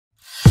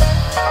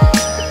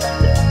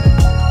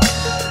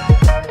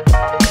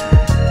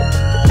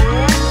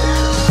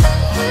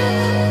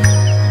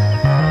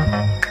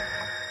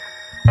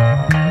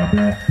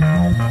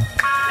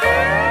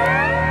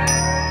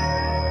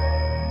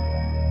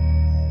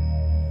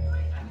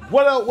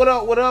What up, what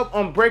up, what up,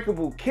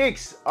 Unbreakable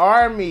Kicks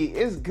Army?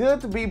 It's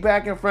good to be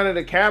back in front of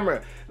the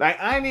camera.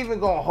 Like, I ain't even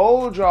gonna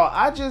hold y'all.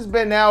 I just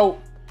been out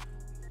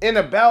and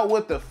about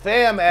with the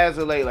fam as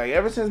of late. Like,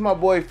 ever since my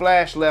boy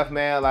Flash left,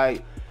 man,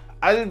 like,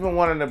 I just been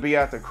wanting to be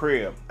at the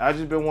crib. I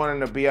just been wanting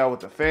to be out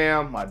with the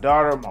fam, my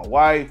daughter, my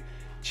wife,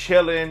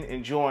 chilling,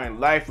 enjoying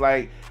life.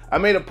 Like, I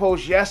made a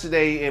post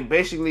yesterday and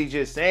basically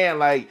just saying,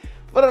 like,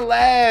 for the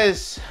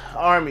last,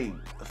 Army,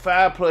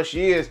 5+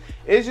 years,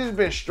 it's just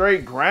been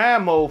straight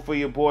grind mode for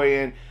your boy,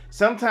 and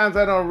sometimes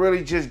I don't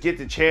really just get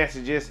the chance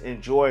to just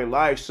enjoy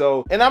life.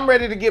 So, and I'm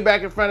ready to get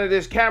back in front of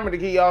this camera to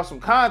give y'all some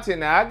content.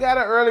 Now, I got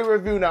an early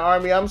review now,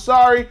 Army. I'm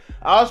sorry,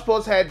 I was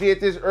supposed to have did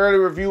this early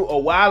review a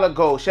while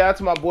ago. Shout out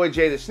to my boy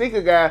Jay the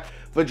Sneaker Guy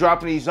for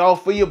dropping these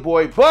off for your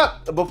boy.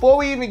 But before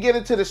we even get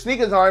into the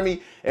sneakers,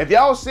 Army, if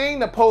y'all seen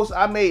the post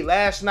I made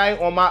last night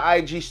on my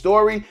IG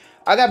story,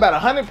 I got about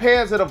 100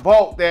 pairs of the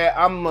Vault that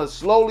I'm gonna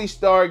slowly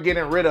start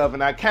getting rid of.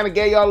 And I kind of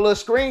gave y'all a little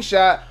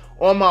screenshot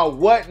on my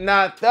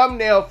whatnot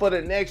thumbnail for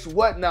the next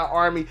whatnot,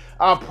 Army.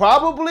 I'll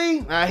probably,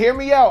 now hear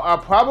me out, I'll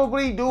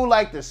probably do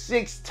like the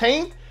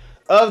 16th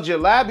of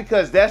July,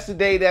 because that's the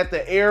day that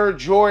the Air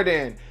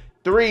Jordan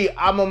 3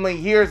 album of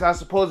years are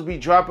supposed to be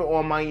dropping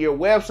on my year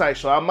website.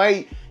 So I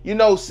might, you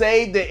know,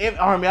 save the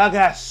Army. I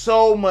got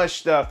so much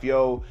stuff,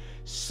 yo.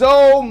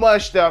 So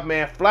much stuff,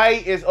 man.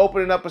 Flight is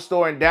opening up a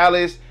store in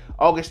Dallas.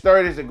 August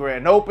 3rd is the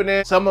grand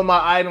opening. Some of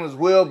my items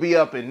will be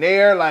up in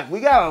there. Like, we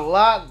got a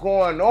lot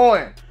going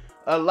on.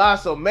 A lot.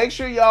 So make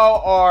sure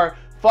y'all are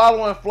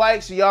following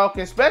Flight so y'all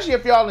can, especially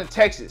if y'all in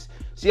Texas,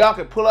 so y'all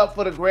can pull up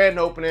for the grand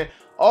opening.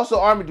 Also,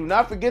 Army, do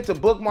not forget to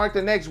bookmark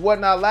the next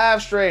Whatnot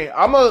live stream.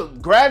 I'm gonna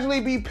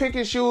gradually be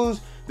picking shoes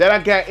that I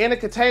got in the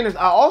containers.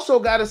 I also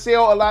got to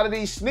sell a lot of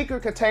these sneaker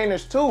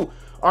containers too.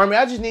 Army,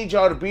 I just need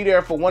y'all to be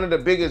there for one of the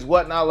biggest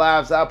Whatnot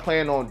lives I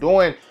plan on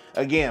doing.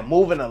 Again,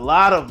 moving a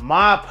lot of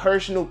my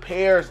personal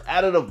pairs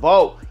out of the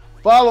vault.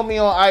 Follow me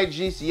on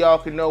IG so y'all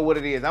can know what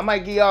it is. I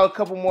might give y'all a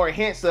couple more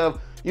hints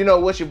of, you know,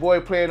 what your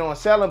boy planning on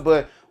selling,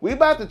 but we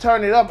about to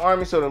turn it up,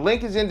 Army. So the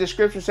link is in the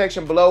description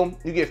section below.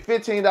 You get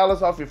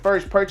 $15 off your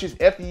first purchase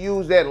if you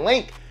use that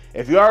link.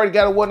 If you already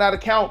got a Whatnot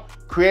account,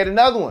 create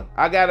another one.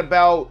 I got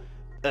about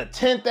a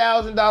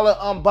 $10,000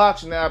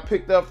 unboxing that I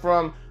picked up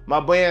from my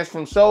brands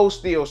from Soul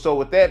Steel. So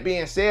with that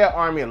being said,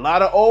 Army, a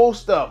lot of old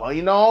stuff.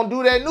 You know, I don't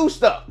do that new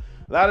stuff.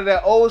 A lot of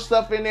that old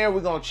stuff in there.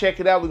 We're going to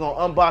check it out. We're going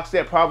to unbox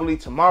that probably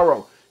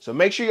tomorrow. So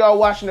make sure y'all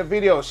watching the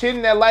videos,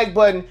 hitting that like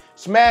button,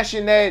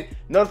 smashing that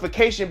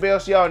notification bell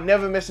so y'all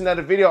never miss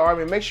another video,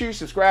 Army. Make sure you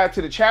subscribe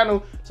to the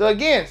channel. So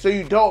again, so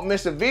you don't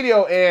miss a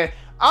video. And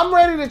I'm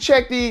ready to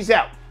check these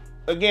out.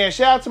 Again,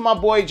 shout out to my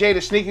boy Jay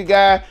the Sneaker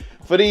Guy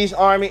for these,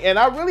 Army. And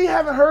I really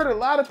haven't heard a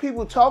lot of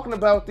people talking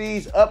about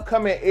these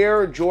upcoming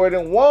Air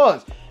Jordan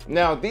 1s.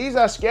 Now, these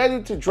are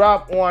scheduled to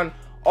drop on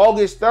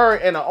August 3rd,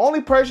 and the only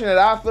person that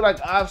I feel like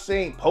I've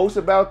seen post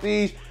about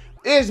these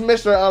is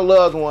Mr.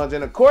 Unloved Ones,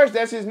 and of course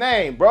that's his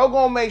name. Bro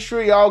gonna make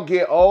sure y'all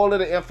get all of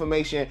the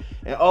information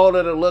and all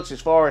of the looks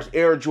as far as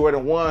Air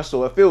Jordan 1.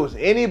 So if it was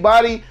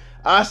anybody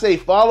I say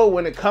follow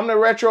when it come to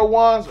retro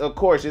ones, of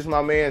course it's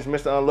my man's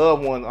Mr.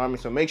 Unloved One, Army.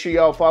 So make sure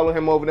y'all follow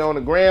him over there on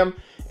the gram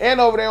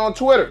and over there on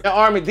Twitter. Now,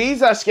 Army,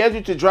 these are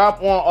scheduled to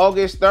drop on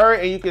August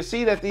 3rd, and you can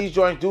see that these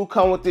joints do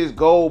come with this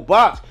gold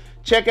box.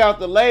 Check out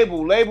the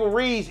label. Label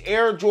reads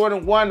Air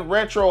Jordan 1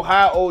 Retro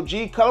High OG.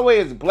 Colorway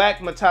is black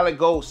metallic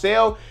gold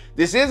sail.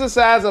 This is a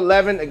size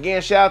 11.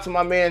 Again, shout out to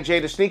my man Jay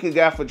the Sneaker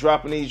Guy for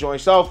dropping these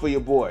joints off for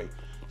your boy.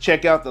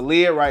 Check out the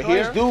lid right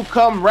here. These do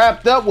come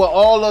wrapped up with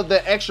all of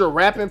the extra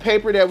wrapping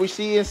paper that we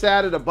see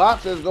inside of the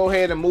box. Let's go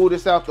ahead and move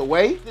this out the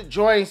way. The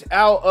joints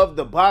out of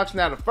the box.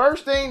 Now, the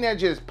first thing that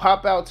just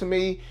popped out to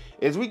me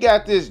is we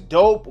got this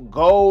dope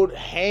gold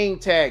hang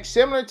tag,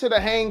 similar to the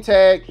hang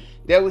tag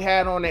that we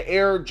had on the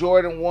Air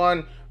Jordan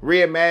 1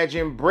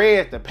 Reimagined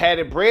Bread, the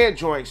padded bread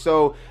joint.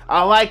 So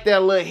I like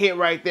that little hit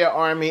right there,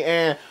 Army.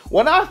 And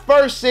when I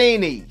first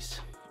seen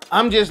these,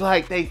 I'm just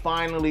like, they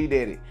finally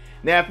did it.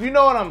 Now, if you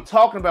know what I'm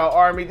talking about,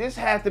 Army, this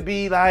had to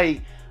be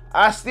like,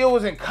 I still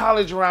was in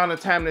college around the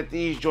time that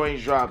these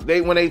joints dropped.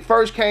 When they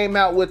first came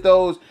out with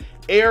those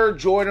Air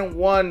Jordan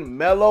 1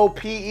 Mellow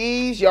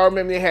PEs, y'all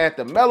remember they had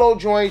the Mellow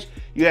joints,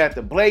 you had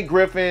the Blake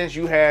Griffins,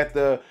 you had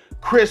the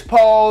Chris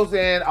Pauls,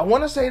 and I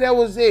want to say that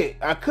was it.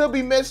 I could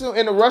be missing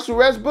in the Russell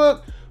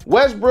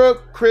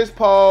Westbrook, Chris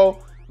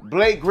Paul,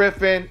 Blake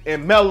Griffin,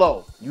 and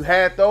Melo. You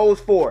had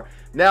those four.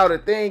 Now, the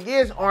thing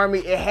is, Army,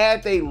 it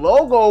had their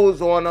logos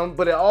on them,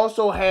 but it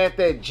also had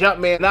that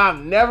Jumpman. Now,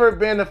 I've never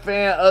been a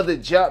fan of the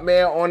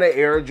Jumpman on the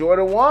Air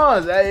Jordan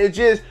 1s.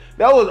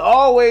 That was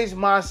always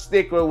my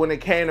stickler when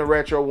it came to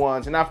retro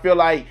ones. And I feel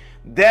like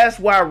that's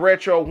why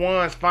retro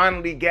ones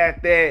finally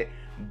got that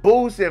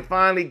boost and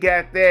finally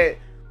got that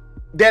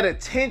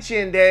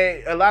attention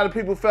that a lot of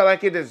people felt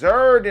like it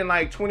deserved in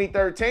like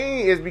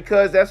 2013, is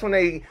because that's when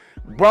they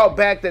brought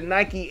back the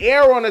Nike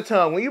Air on the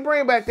tongue. When you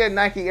bring back that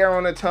Nike Air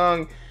on the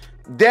tongue,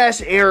 that's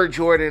Air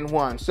Jordan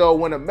 1. So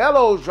when the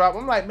Mellows drop,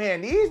 I'm like,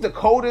 man, these the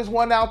coldest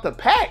one out the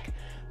pack.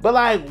 But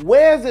like,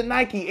 where's the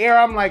Nike Air?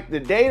 I'm like, the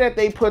day that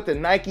they put the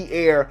Nike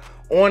Air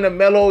on the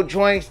mellow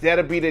joints,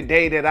 that'll be the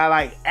day that I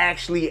like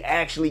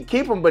actually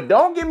keep them. But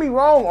don't get me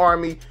wrong,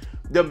 Army.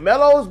 The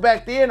mellows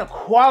back then, the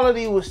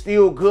quality was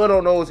still good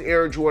on those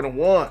Air Jordan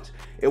 1s.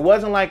 It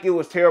wasn't like it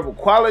was terrible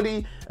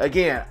quality.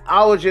 Again,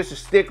 I was just a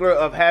stickler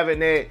of having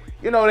that,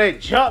 you know, that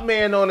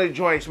Jumpman on the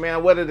joints,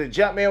 man. Whether the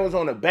Jumpman was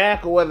on the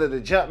back or whether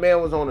the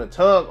Jumpman was on the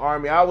tongue,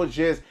 Army, I was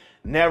just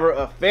never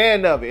a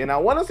fan of it. And I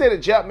want to say the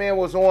Jumpman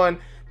was on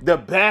the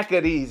back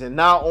of these and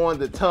not on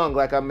the tongue,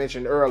 like I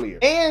mentioned earlier.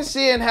 And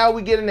seeing how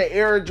we get in the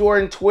Air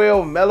Jordan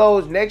 12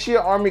 mellows next year,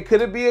 Army,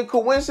 could it be a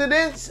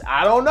coincidence?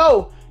 I don't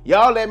know.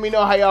 Y'all let me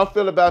know how y'all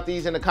feel about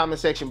these in the comment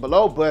section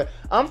below. But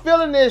I'm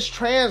feeling this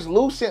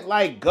translucent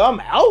like gum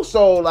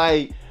outsole.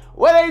 Like,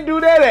 where they do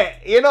that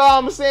at? You know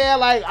what I'm saying?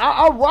 Like,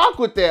 I rock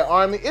with that,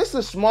 Army. It's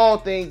the small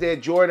things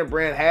that Jordan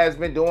brand has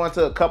been doing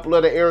to a couple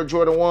of the Air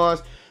Jordan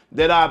 1s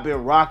that I've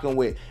been rocking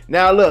with.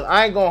 Now, look,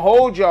 I ain't gonna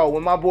hold y'all.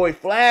 When my boy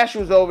Flash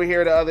was over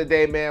here the other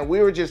day, man, we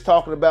were just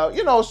talking about,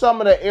 you know,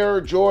 some of the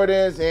Air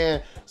Jordans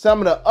and some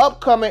of the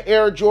upcoming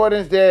Air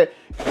Jordans that,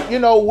 you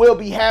know, will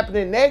be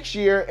happening next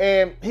year.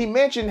 And he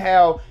mentioned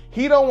how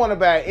he don't want to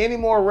buy any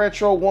more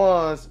retro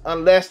ones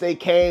unless they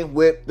came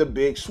with the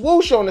big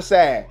swoosh on the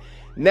side.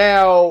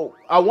 Now,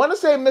 I want to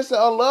say Mr.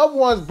 Unloved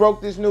Ones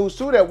broke this news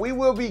too, that we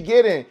will be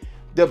getting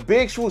the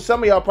big swoosh.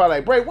 Some of y'all probably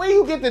like, Bray, when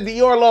you get the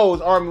Dior lows,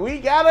 Army? We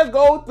gotta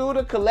go through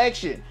the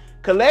collection.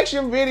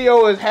 Collection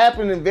video is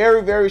happening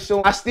very, very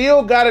soon. I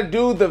still gotta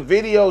do the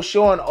video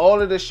showing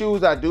all of the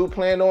shoes I do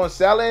plan on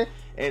selling,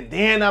 and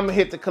then I'm gonna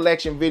hit the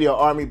collection video,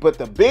 Army. But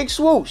the big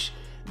swoosh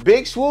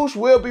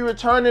will be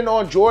returning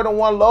on Jordan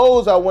 1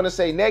 lows, I want to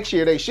say, next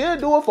year. They should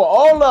do it for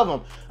all of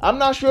them. I'm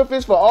not sure if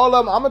it's for all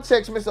of them. I'm gonna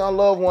text Mr.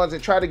 Unloved Ones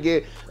and try to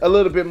get a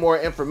little bit more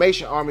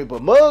information, Army.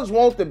 But mugs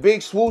want the big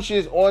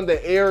swooshes on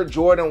the Air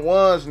Jordan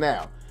 1s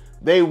now.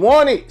 They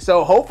want it.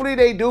 So hopefully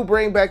they do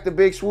bring back the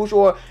big swoosh,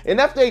 and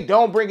if they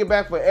don't bring it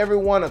back for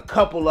everyone, a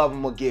couple of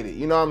them will get it.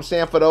 You know what I'm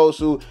saying? For those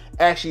who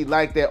actually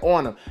like that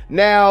on them.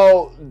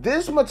 Now,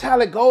 this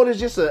metallic gold is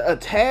just a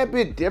tad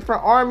bit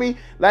different, Army.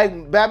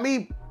 Like, by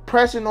me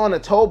pressing on the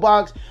toe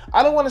box,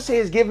 I don't want to say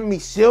it's giving me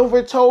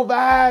silver toe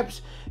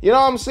vibes, you know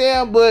what I'm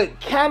saying, but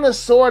kind of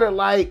sort of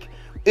like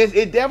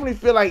it definitely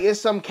feel like it's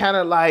some kind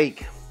of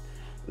like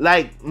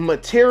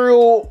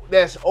material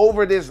that's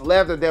over this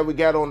leather that we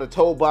got on the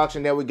toe box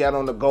and that we got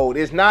on the gold.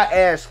 It's not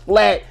as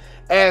flat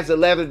as the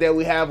leather that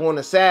we have on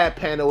the side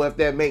panel, if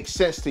that makes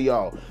sense to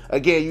y'all.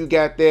 Again, you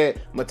got that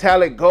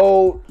metallic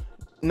gold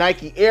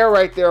Nike Air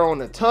right there on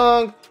the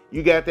tongue.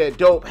 You got that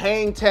dope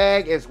hang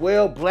tag as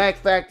well. Black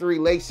factory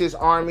laces,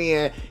 Army.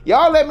 And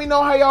y'all let me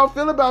know how y'all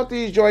feel about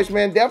these joints,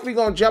 man. Definitely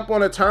gonna jump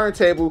on a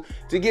turntable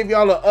to give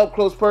y'all an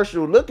up-close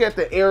personal look at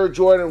the Air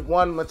Jordan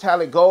 1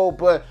 metallic gold.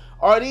 But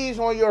are these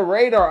on your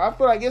radar? I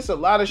feel like it's a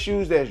lot of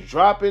shoes that's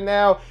dropping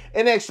now.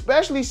 And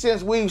especially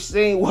since we've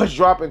seen what's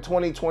dropping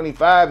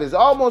 2025, it's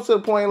almost to the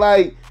point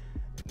like,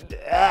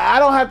 I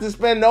don't have to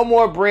spend no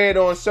more bread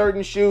on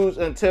certain shoes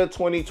until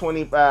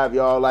 2025,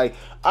 y'all. Like,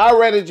 I'd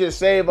rather just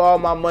save all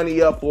my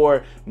money up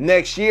for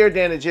next year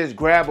than to just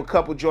grab a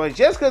couple joints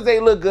just because they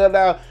look good.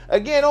 Now,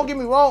 again, don't get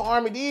me wrong,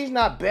 Army, these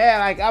not bad.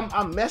 Like,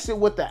 I'm messing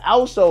with the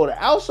outsole. The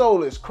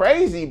outsole is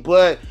crazy,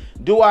 but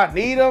do I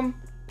need them?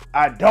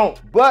 I don't.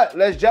 But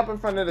let's jump in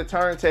front of the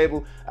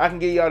turntable. I can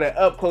give y'all that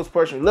up close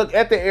personal look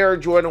at the Air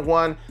Jordan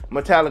 1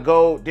 metallic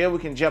gold. Then we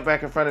can jump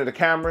back in front of the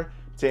camera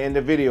to end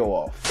the video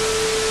off.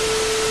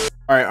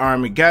 All right,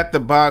 Army, got the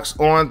box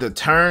on the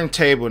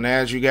turntable. Now,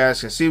 as you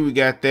guys can see, we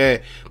got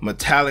that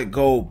metallic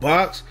gold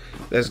box.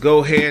 Let's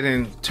go ahead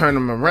and turn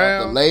them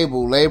around. The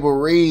label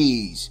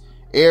reads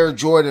Air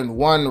Jordan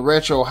 1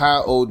 Retro High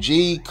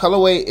OG.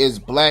 Colorway is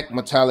black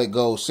metallic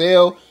gold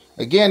sail.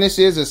 Again, this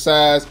is a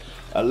size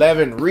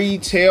 11.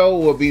 Retail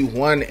will be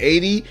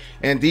 $180,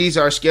 and these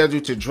are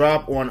scheduled to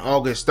drop on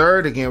August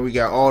 3rd. Again, we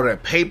got all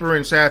that paper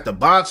inside the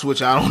box,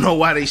 which I don't know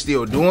why they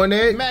still doing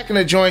it. Macking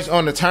the joints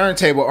on the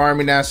turntable,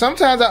 Army. Now,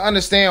 sometimes I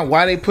understand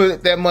why they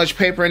put that much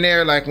paper in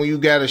there, like when you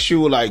got a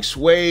shoe like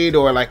suede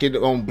or like it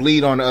don't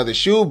bleed on the other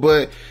shoe,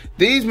 but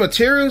these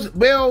materials,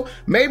 well,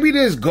 maybe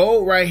this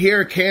gold right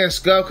here can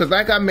scuff, because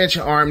like I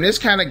mentioned, Army, this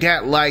kind of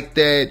got like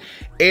that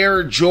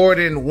Air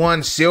Jordan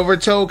 1 silver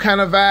toe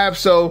kind of vibe,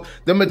 so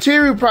the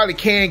material probably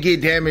can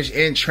get damaged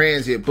in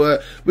transit.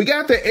 But we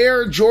got the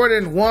Air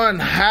Jordan 1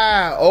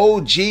 High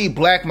OG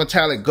black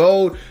metallic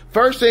gold.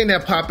 First thing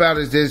that pop out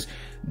is this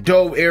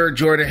dope Air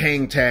Jordan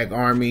hang tag,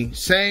 Army.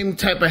 Same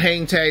type of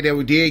hang tag that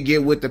we did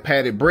get with the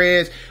padded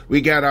breads.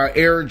 We got our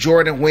Air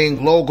Jordan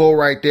wing logo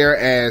right there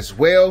as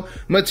well.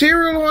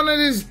 Material on it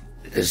is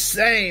the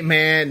same,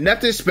 man.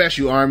 Nothing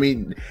special,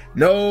 Army.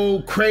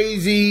 No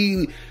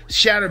crazy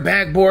shattered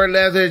backboard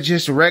leather,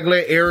 just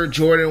regular Air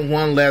Jordan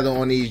 1 leather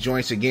on these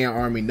joints. Again,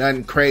 Army,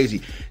 nothing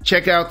crazy.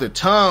 Check out the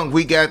tongue.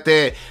 We got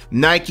that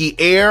Nike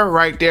Air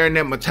right there in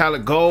that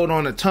metallic gold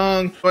on the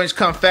tongue. Joints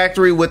come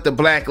factory with the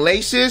black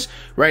laces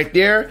right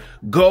there.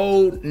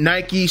 Gold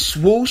Nike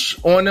swoosh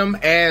on them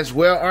as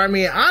well,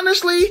 Army. And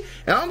honestly,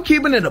 and I'm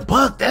keeping it a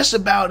buck, that's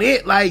about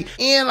it. Like,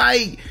 and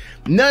like,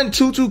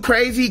 Nothing too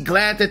crazy.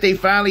 Glad that they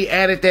finally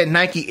added that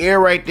Nike Air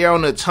right there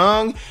on the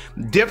tongue.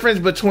 Difference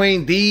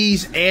between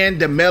these and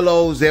the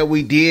Mellows that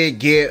we did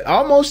get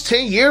almost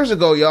 10 years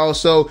ago, y'all.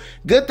 So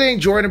good thing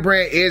Jordan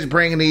Brand is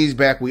bringing these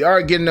back. We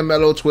are getting the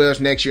Mellow 12s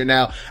next year.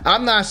 Now,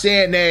 I'm not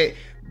saying that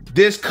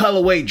this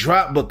colorway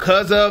dropped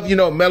because of, you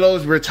know,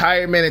 Melo's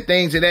retirement and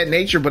things of that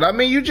nature, but I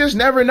mean, you just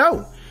never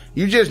know.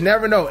 You just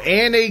never know.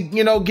 And they,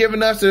 you know,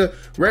 giving us the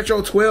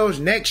Retro 12s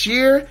next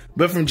year.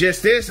 But from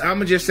just this, I'm going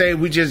to just say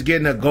we just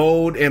getting a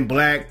gold and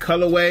black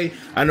colorway.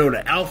 I know the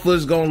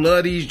Alphas going to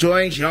love these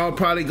joints. Y'all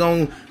probably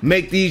going to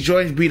make these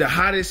joints be the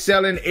hottest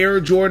selling Air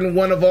Jordan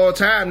 1 of all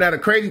time. Now, the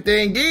crazy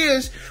thing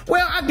is,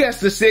 well, I guess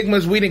the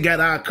Sigmas, we didn't got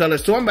our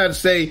colors. So I'm about to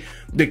say,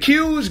 the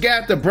Qs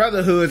got the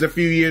Brotherhoods a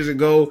few years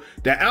ago.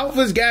 The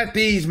Alphas got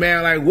these,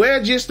 man. Like,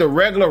 we're just the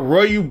regular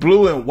royal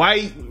blue and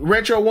white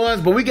retro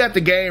ones, but we got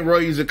the game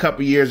royals a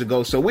couple years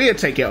ago, so we'll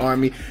take it,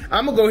 Army.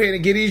 I'm gonna go ahead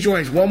and get these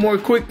joints one more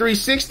quick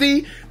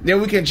 360,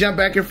 then we can jump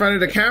back in front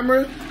of the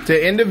camera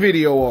to end the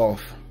video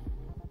off.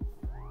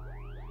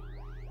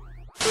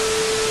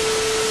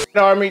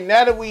 Army,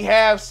 now that we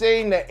have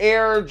seen the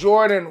Air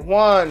Jordan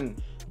 1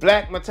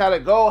 black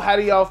metallic gold, how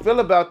do y'all feel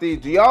about these?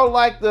 Do y'all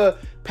like the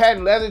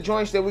patent leather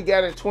joints that we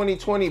got in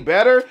 2020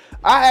 better?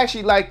 I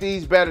actually like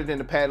these better than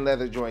the patent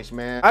leather joints,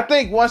 man. I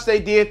think once they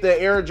did the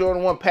Air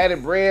Jordan 1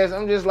 patent breads,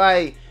 I'm just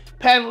like,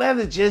 patent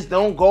leather just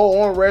don't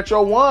go on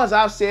retro ones.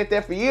 I've said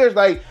that for years.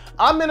 Like,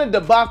 I'm in a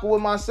debacle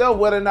with myself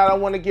whether or not I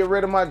want to get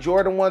rid of my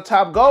Jordan 1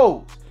 top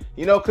golds.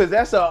 You know, because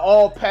that's an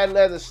all patent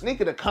leather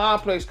sneaker, the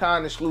complex kind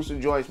of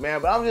exclusive joints,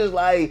 man. But I'm just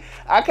like,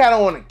 I kind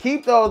of want to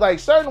keep those. Like,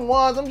 certain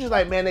ones, I'm just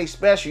like, man, they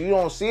special. You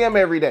don't see them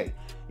every day.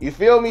 You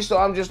feel me? So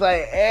I'm just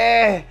like,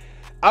 I'd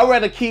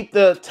rather keep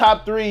the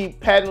top 3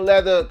 patent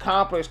leather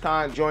complex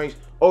kind joints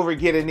over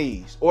getting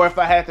these. Or if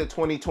I had the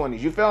 2020s.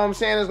 You feel what I'm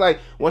saying? It's like,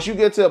 once you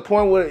get to a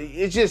point where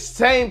it's just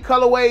same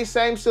colorway,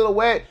 same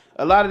silhouette,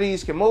 a lot of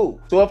these can move.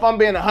 So if I'm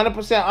being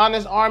 100%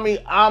 honest, Army,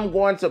 I'm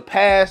going to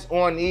pass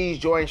on these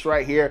joints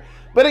right here.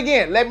 But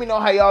again, let me know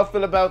how y'all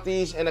feel about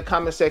these in the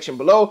comment section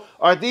below.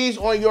 Are these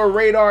on your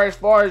radar as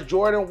far as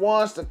Jordan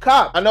 1s to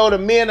cop? I know the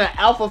men of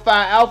Alpha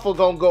Phi Alpha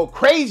gonna go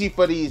crazy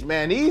for these,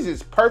 man. These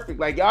is perfect.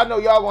 Like, y'all know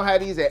y'all gonna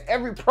have these at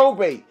every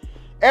probate.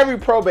 Every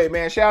probate,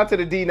 man. Shout out to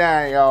the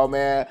D9, y'all,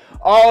 man.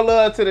 All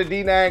love to the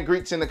D9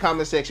 Greeks in the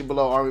comment section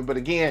below, Army. But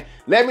again,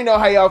 let me know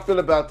how y'all feel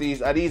about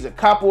these. Are these a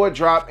cop or a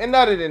drop? And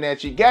other than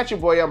that, you got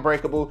your boy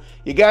Unbreakable.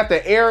 You got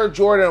the Air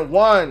Jordan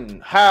 1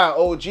 High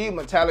OG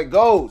Metallic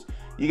Golds.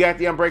 You got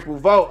the Unbreakable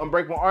Vault,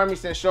 Unbreakable Army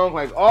sent strong.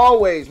 Like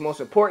always, most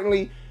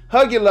importantly,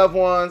 hug your loved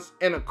ones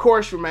and of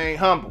course remain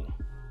humble.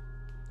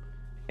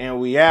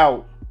 And we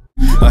out.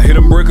 I hit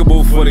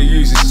Unbreakable for the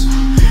uses.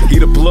 He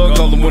the plug,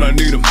 call him when I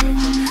need him.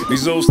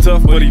 These old's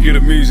tough, but he get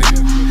him easy.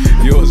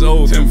 Yours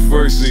old, him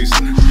first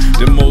season.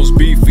 Them most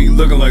beefy,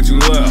 looking like 2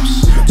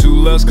 laps. 2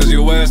 less, cause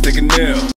your ass taking nail.